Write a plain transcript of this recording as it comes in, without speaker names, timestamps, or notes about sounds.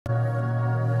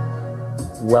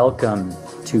Welcome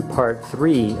to part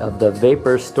 3 of the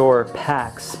Vapor Store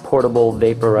PAX portable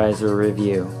vaporizer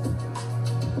review.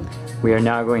 We are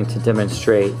now going to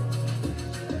demonstrate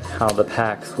how the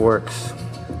PAX works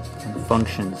and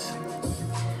functions.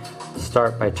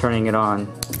 Start by turning it on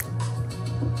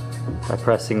by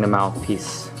pressing the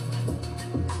mouthpiece.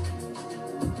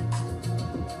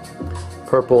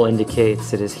 Purple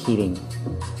indicates it is heating.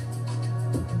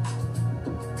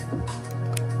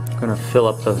 I'm going to fill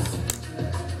up the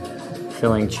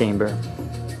filling chamber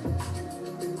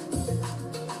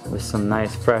with some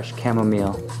nice fresh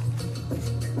chamomile.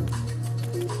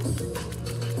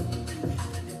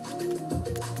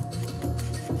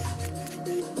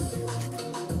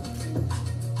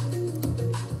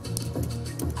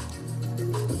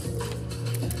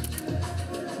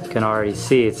 You can already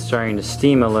see it's starting to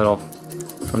steam a little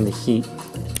from the heat.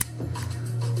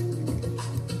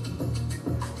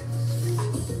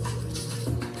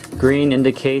 Green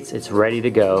indicates it's ready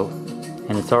to go,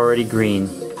 and it's already green.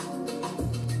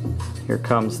 Here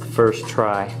comes the first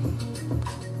try.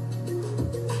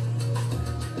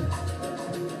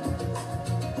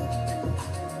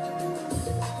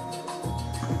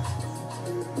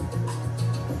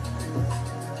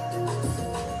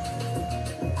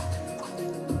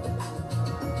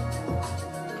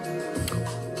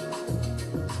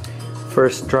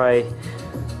 First try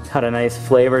had a nice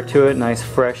flavor to it, nice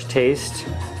fresh taste.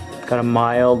 Got a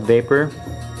mild vapor.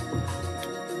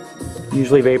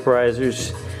 Usually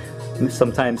vaporizers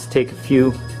sometimes take a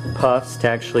few puffs to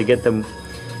actually get them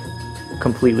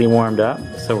completely warmed up.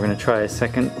 So we're going to try a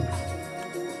second.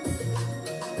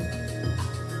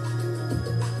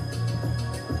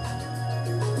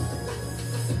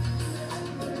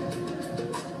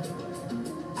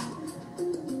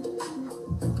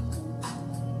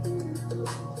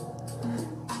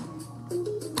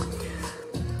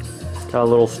 Got a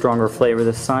little stronger flavor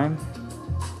this time.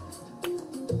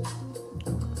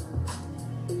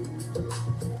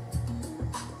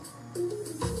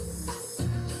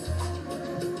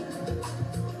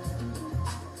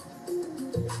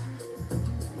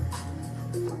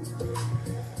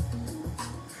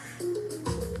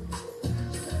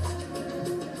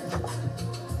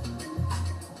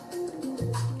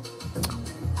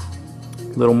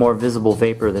 A little more visible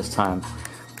vapor this time.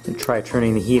 And try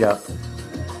turning the heat up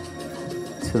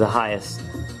to the highest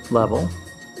level.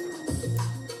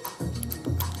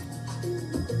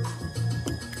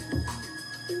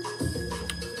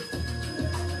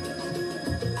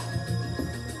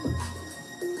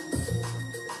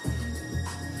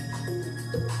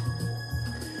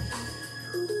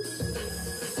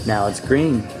 Now it's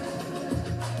green.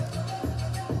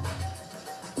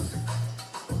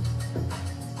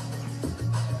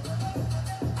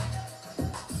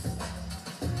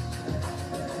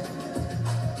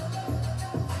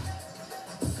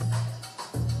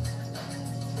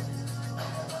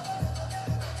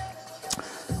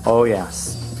 Oh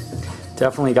yes,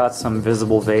 definitely got some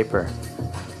visible vapor.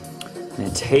 And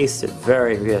it tasted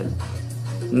very good.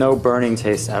 No burning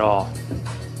taste at all.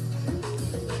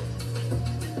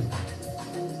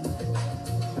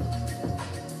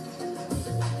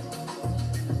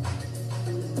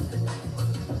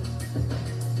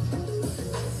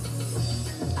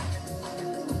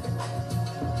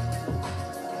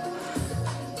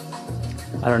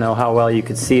 I don't know how well you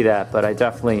could see that, but I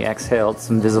definitely exhaled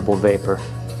some visible vapor.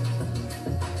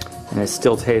 And it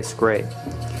still tastes great.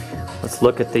 Let's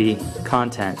look at the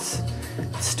contents.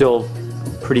 It's still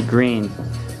pretty green.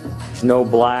 There's no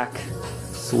black.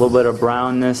 It's a little bit of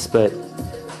brownness, but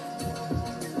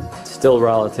still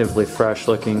relatively fresh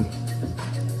looking.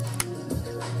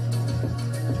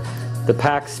 The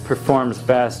PAX performs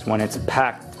best when it's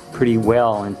packed pretty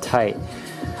well and tight.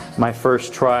 My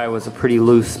first try was a pretty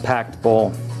loose packed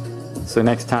bowl. So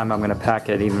next time I'm going to pack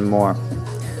it even more.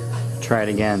 Try it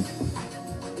again.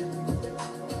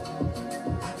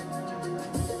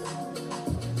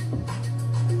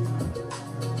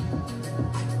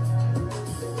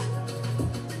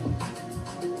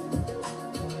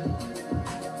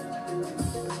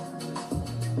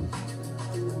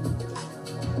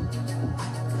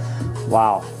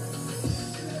 Wow,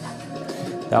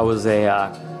 that was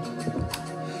a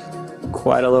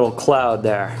quite a little cloud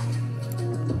there.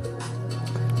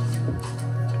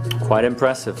 Quite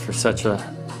impressive for such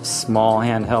a small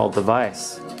handheld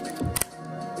device.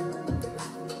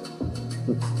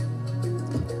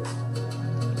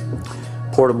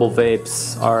 Portable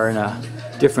vapes are in a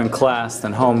different class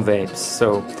than home vapes,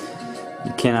 so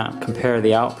you cannot compare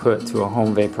the output to a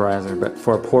home vaporizer, but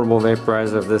for a portable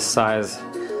vaporizer of this size,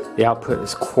 the output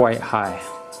is quite high.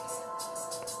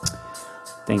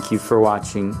 Thank you for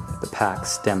watching the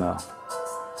PAX demo.